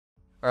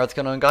Alright, what's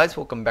going on guys?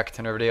 Welcome back to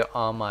another video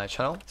on my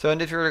channel. So in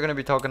this video we're going to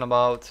be talking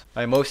about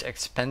my most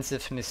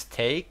expensive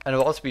mistake, and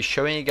I'll also be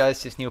showing you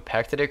guys this new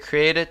pack that I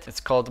created. It's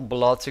called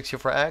Blood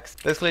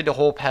 64X. Basically the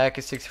whole pack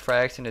is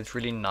 64X and it's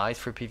really nice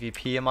for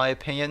PvP in my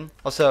opinion.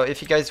 Also,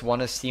 if you guys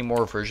want to see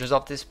more versions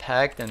of this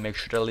pack, then make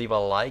sure to leave a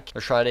like.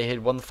 I'll try to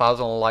hit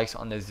 1000 likes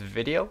on this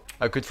video.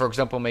 I could for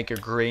example make a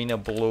green, a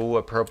blue,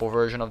 a purple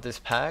version of this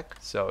pack.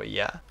 So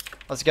yeah.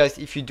 Also guys,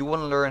 if you do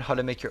want to learn how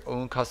to make your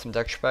own custom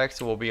texture packs,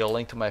 there will be a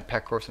link to my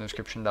pack course in the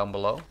description down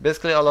below.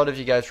 Basically, a lot of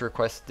you guys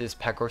requested this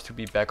pack course to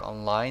be back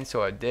online,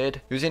 so I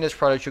did. Using this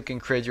product, you can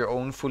create your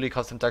own fully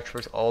custom texture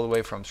packs all the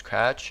way from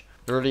scratch.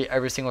 Literally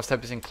every single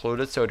step is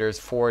included, so there's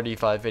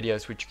 45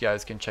 videos which you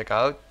guys can check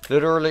out.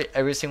 Literally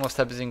every single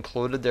step is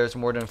included. There's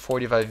more than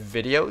 45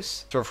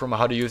 videos. So from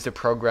how to use the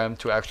program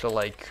to actually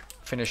like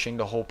finishing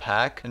the whole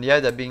pack. And yeah,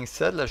 that being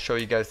said, let's show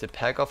you guys the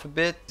pack off a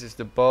bit. This is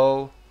the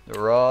bow, the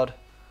rod,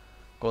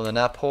 golden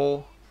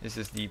apple. This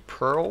is the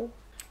pearl,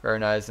 very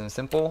nice and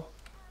simple.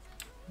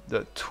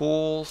 The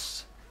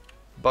tools,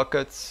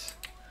 buckets.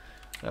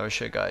 Now I'll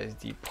show you guys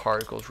the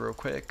particles real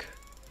quick.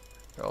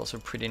 They're also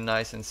pretty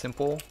nice and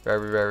simple,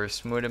 very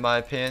smooth in my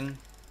opinion.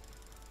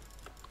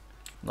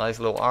 Nice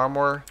little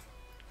armor.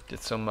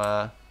 Did some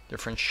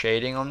different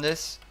shading on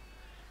this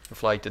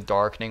with like the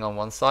darkening on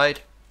one side.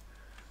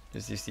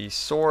 This is the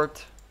sword,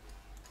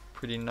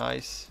 pretty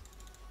nice.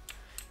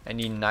 And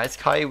the Night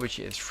Sky, which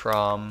is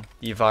from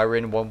the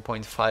Viren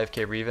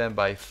 1.5k revamp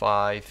by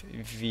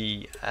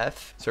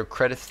 5VF. So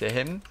credits to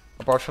him.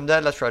 Apart from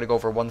that, let's try to go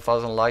for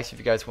 1000 likes if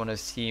you guys want to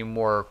see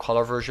more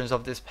color versions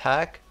of this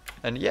pack.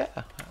 And yeah,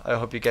 I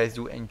hope you guys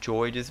do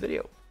enjoy this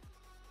video.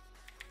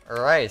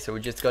 Alright, so we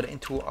just got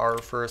into our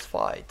first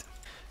fight.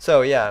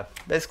 So yeah,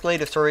 basically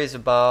the story is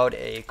about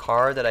a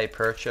car that I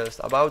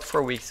purchased about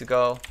 4 weeks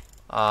ago.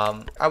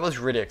 I was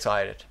really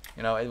excited.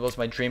 You know, it was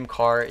my dream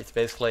car. It's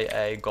basically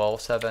a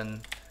Golf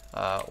 7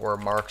 or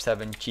Mark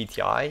 7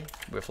 GTI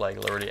with like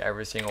literally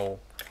every single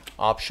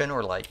option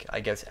or like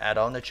I guess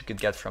add-on that you could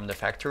get from the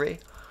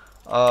factory.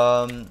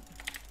 I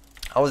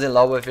was in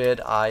love with it.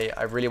 I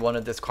really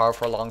wanted this car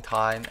for a long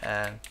time,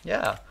 and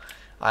yeah,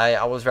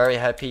 I was very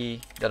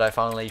happy that I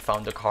finally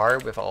found the car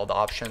with all the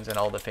options and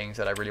all the things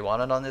that I really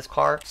wanted on this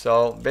car.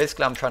 So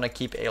basically I'm trying to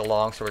keep a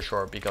long story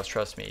short, because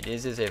trust me,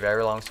 this is a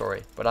very long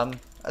story, but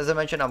as I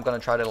mentioned, I'm gonna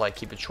try to like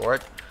keep it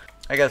short.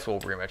 I guess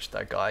we'll rematch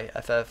that guy,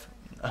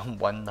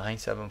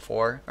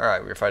 FF1974.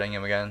 Alright, we're fighting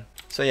him again.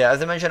 So yeah,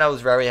 as I mentioned, I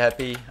was very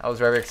happy, I was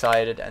very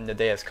excited, and the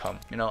day has come.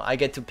 You know, I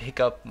get to pick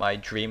up my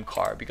dream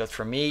car, because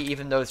for me,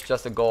 even though it's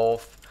just a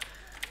Golf,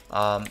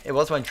 it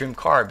was my dream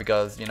car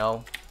because, you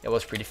know, it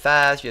was pretty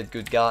fast, you had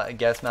good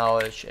gas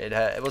mileage,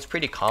 it was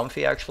pretty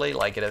comfy actually,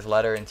 like it has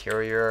leather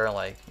interior,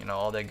 like, you know,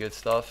 all that good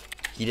stuff.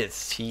 Heated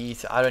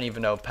seats, I don't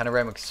even know,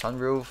 panoramic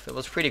sunroof, it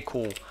was pretty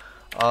cool.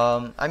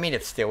 I mean,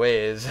 it still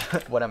is.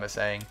 What am I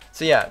saying?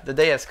 So yeah, the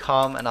day has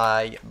come and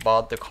I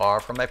bought the car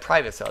from my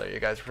private seller. You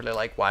guys are really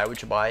like, why would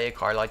you buy a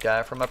car like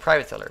that from a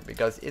private seller?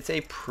 Because it's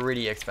a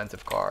pretty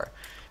expensive car.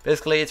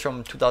 Basically, it's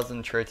from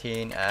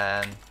 2013,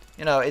 and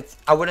you know,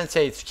 I wouldn't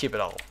say it's cheap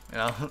at all, you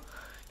know,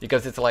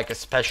 because it's like a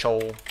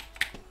special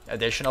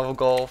edition of a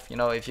Golf. You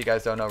know, if you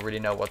guys don't really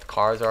know what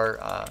cars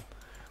are,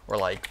 or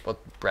like what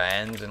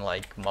brands and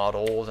like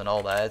models and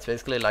all that, it's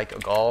basically like a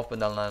Golf, but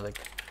then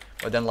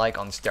like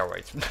on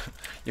steroids.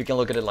 You can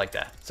look at it like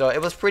that. So it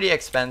was pretty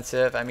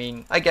expensive. I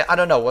mean, I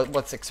don't know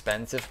what's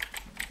expensive,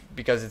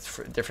 because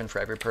it's different for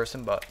every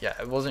person, but yeah,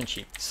 it wasn't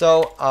cheap.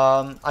 So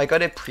I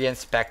got it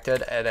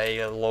pre-inspected at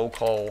a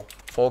local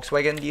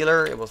Volkswagen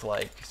dealer. It was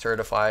like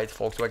certified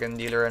Volkswagen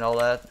dealer and all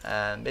that,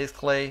 and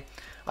basically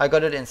I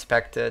got it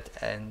inspected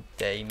and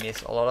they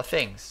missed a lot of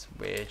things,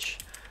 which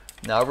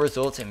now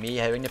results in me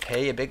having to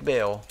pay a big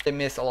bill. They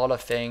missed a lot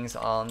of things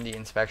on the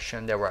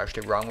inspection that were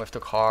actually wrong with the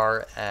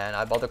car, and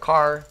I bought the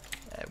car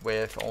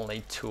with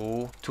only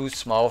two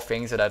small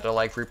things that I had to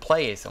like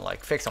replace and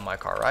like fix on my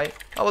car, right?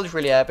 I was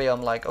really happy.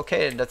 I'm like,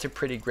 okay, that's a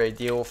pretty great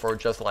deal for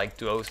just like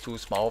those two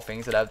small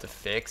things that I have to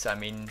fix. I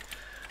mean,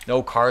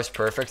 no car is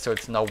perfect, so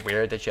it's not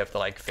weird that you have to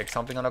like fix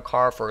something on a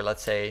car for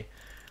let's say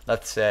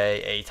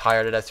a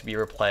tire that has to be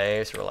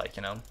replaced, or like,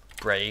 you know,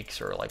 brakes,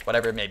 or like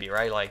whatever it may be,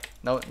 right? Like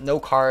no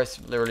car is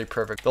literally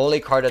perfect. The only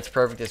car that's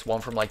perfect is one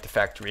from like the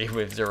factory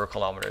with 0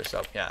 kilometers.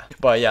 So yeah,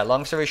 but yeah,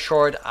 long story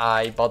short,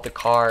 I bought the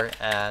car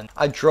and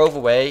I drove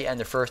away, and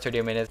the first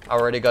 30 minutes I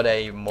already got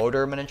a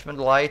motor management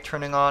light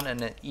turning on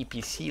and an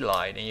EPC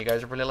light, and you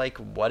guys are really like,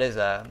 what is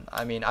that?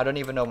 I mean, I don't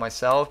even know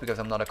myself because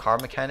I'm not a car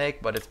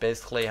mechanic, but it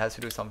basically has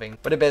to do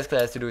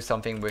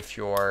something with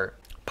your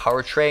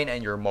powertrain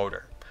and your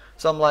motor.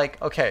 So I'm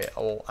like, okay,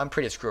 well, I'm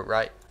pretty screwed,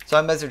 right? So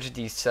I messaged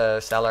the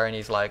seller and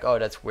he's like, oh,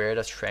 that's weird,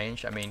 that's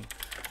strange. I mean,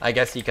 I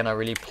guess he cannot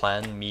really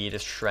plan me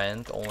this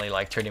trend only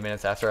like 30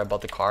 minutes after I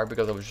bought the car,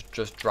 because I was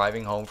just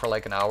driving home for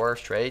like an hour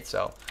straight.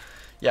 So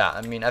yeah,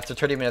 I mean, after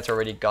 30 minutes I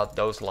already got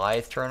those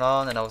lights turned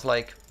on, and I was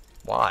like,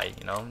 why?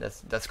 You know,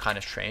 that's kind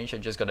of strange. I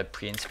just got it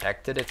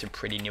pre-inspected. It's a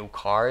pretty new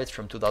car. It's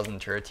from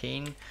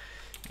 2013. You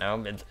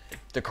know,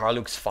 the car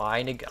looks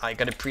fine. I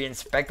got it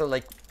pre-inspected.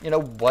 Like, you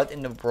know, what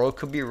in the world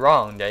could be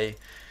wrong? They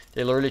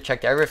They literally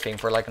checked everything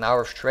for like an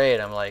hour straight.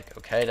 I'm like,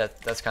 okay,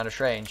 that's kind of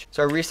strange.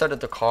 So I restarted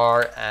the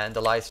car and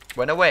the lights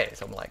went away.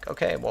 So I'm like,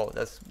 okay, well,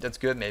 that's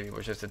good. Maybe it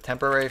was just a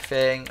temporary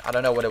thing. I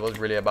don't know what it was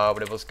really about,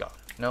 but it was gone,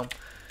 you know?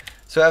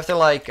 So after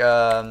like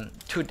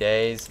 2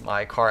 days,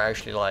 my car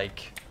actually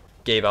like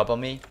gave up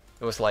on me.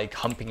 It was like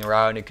humping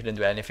around. It couldn't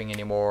do anything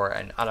anymore.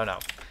 And I don't know.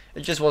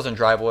 It just wasn't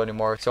drivable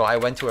anymore. So I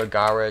went to a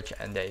garage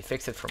and they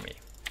fixed it for me.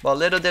 But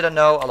little did I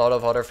know, a lot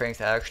of other things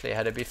actually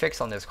had to be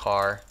fixed on this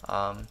car.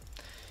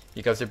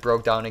 Because it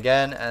broke down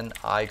again, and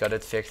I got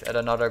it fixed at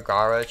another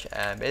garage.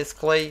 And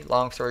basically,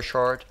 long story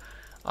short,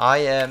 I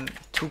am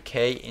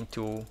 2K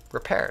into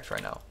repairs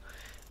right now.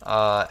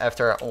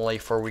 After only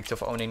 4 weeks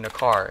of owning the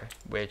car,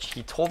 which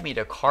he told me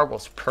the car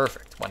was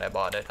perfect when I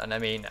bought it. And I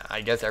mean,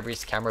 I guess every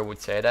scammer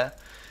would say that,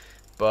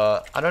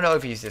 but I don't know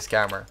if he's a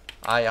scammer.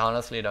 I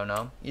honestly don't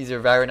know. He's a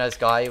very nice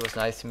guy. He was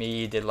nice to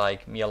me. He did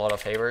like me a lot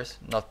of favors,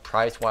 not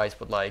price wise,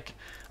 but like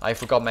I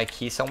forgot my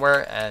keys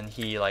somewhere and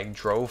he like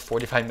drove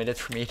 45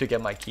 minutes for me to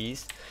get my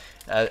keys.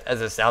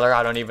 As a seller,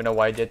 I don't even know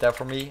why he did that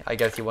for me. I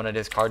guess he wanted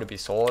his car to be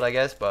sold, I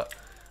guess, but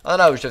I don't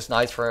know, it was just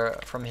nice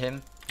from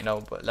him, you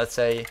know. But let's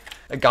say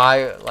a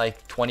guy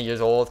like 20 years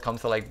old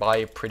comes to like buy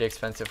a pretty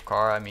expensive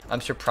car. I mean,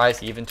 I'm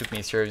surprised he even took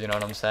me serious, you know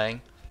what I'm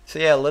saying? So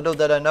yeah, little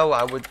did I know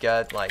I would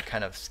get like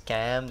kind of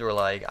scammed, or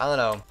like, I don't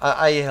know.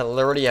 I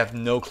literally have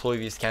no clue if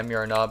he scammed me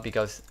or not,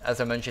 because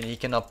as I mentioned, he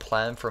cannot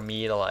plan for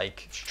me to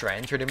like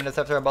strand 30 minutes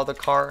after I bought the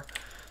car.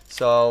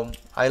 So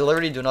I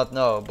literally do not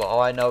know, but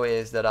all I know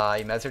is that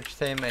I messaged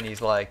him and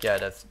he's like, yeah,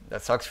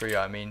 that sucks for you.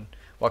 I mean,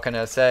 what can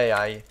I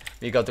say?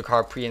 We got the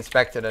car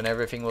pre-inspected and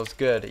everything was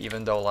good,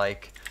 even though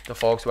like the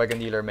Volkswagen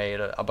dealer made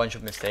a bunch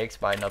of mistakes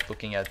by not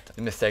looking at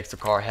the mistakes the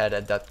car had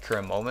at that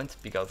current moment,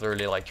 because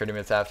literally like 30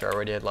 minutes after I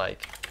already had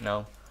like, you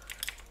know,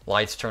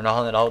 lights turned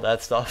on and all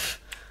that stuff.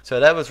 So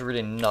that was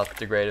really not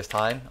the greatest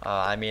time.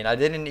 I mean, I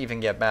didn't even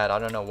get mad. I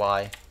don't know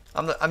why.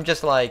 I'm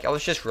just like, I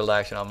was just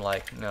relaxed and I'm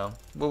like, you know,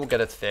 we will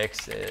get it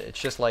fixed. It's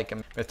just like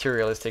a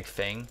materialistic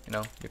thing, you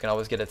know, you can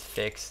always get it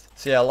fixed.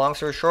 So yeah, long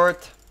story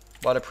short,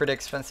 bought a pretty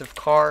expensive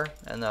car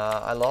and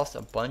I lost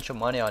a bunch of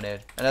money on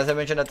it. And as I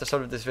mentioned at the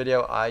start of this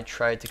video, I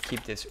tried to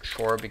keep this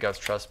short because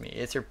trust me,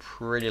 it's a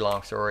pretty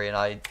long story and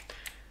I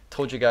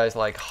told you guys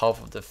like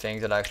half of the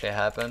things that actually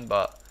happened.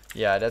 But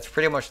yeah, that's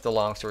pretty much the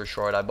long story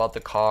short. I bought the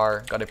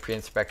car, got it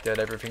pre-inspected,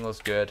 everything was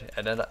good,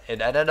 and then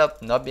it ended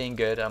up not being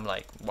good. I'm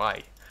like,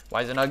 why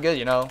is it not good,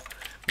 you know?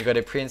 We got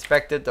it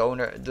pre-inspected,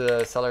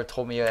 the seller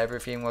told me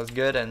everything was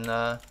good, and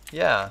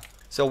yeah.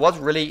 So what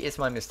really is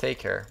my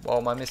mistake here?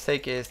 Well, my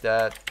mistake is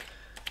that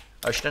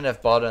I shouldn't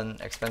have bought an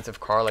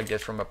expensive car like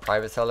this from a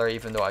private seller,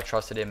 even though I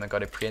trusted him and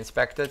got it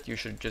pre-inspected. You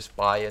should just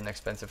buy an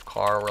expensive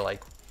car, or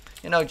like,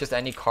 you know, just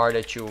any car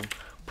that you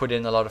put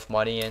in a lot of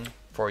money in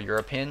for your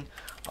opinion.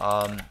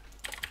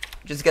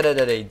 Just get it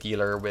at a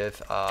dealer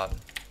with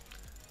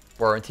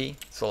warranty,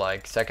 so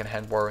like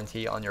second-hand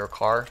warranty on your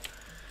car,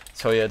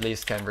 so you at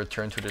least can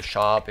return to the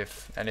shop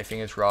if anything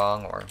is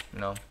wrong, or you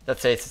know,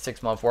 let's say it's a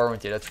 6-month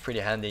warranty. That's pretty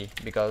handy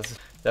because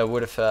that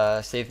would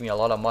have saved me a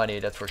lot of money,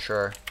 that's for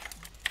sure.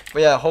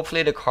 But yeah,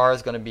 hopefully the car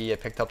is going to be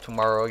picked up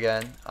tomorrow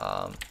again,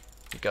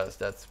 because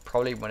that's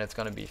probably when it's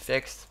going to be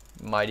fixed.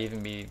 Might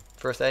even be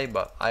first day,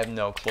 but I have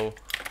no clue.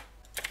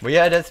 But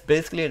yeah, that's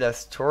basically the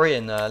story,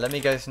 and let me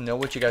guys know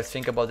what you guys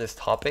think about this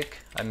topic.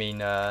 I mean,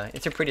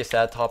 it's a pretty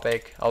sad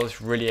topic. I was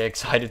really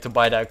excited to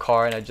buy that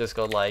car and I just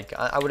got like,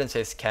 I wouldn't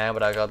say scam,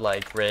 but I got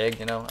like rigged,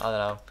 you know, I don't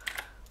know.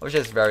 I was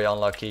just very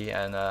unlucky,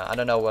 and I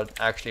don't know what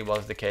actually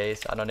was the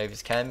case. I don't know if he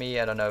scammed me,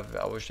 I don't know if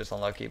I was just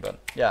unlucky, but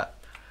yeah.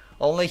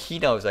 Only he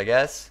knows, I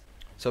guess.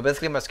 So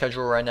basically my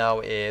schedule right now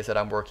is that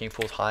I'm working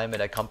full-time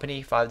at a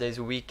company 5 days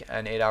a week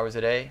and 8 hours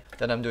a day.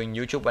 Then I'm doing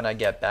YouTube when I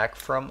get back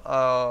from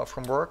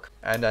work.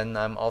 And then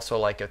I'm also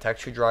like a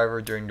taxi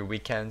driver during the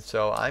weekend.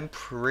 So I'm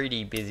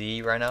pretty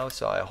busy right now.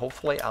 So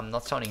hopefully I'm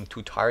not sounding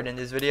too tired in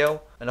this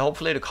video. And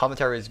hopefully the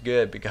commentary is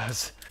good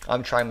because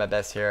I'm trying my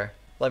best here.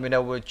 Let me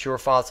know what your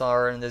thoughts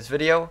are in this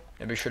video.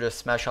 And be sure to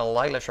smash on a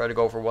like. Let's try to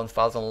go for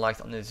 1,000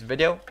 likes on this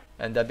video.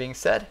 And that being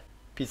said,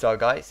 peace out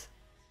guys.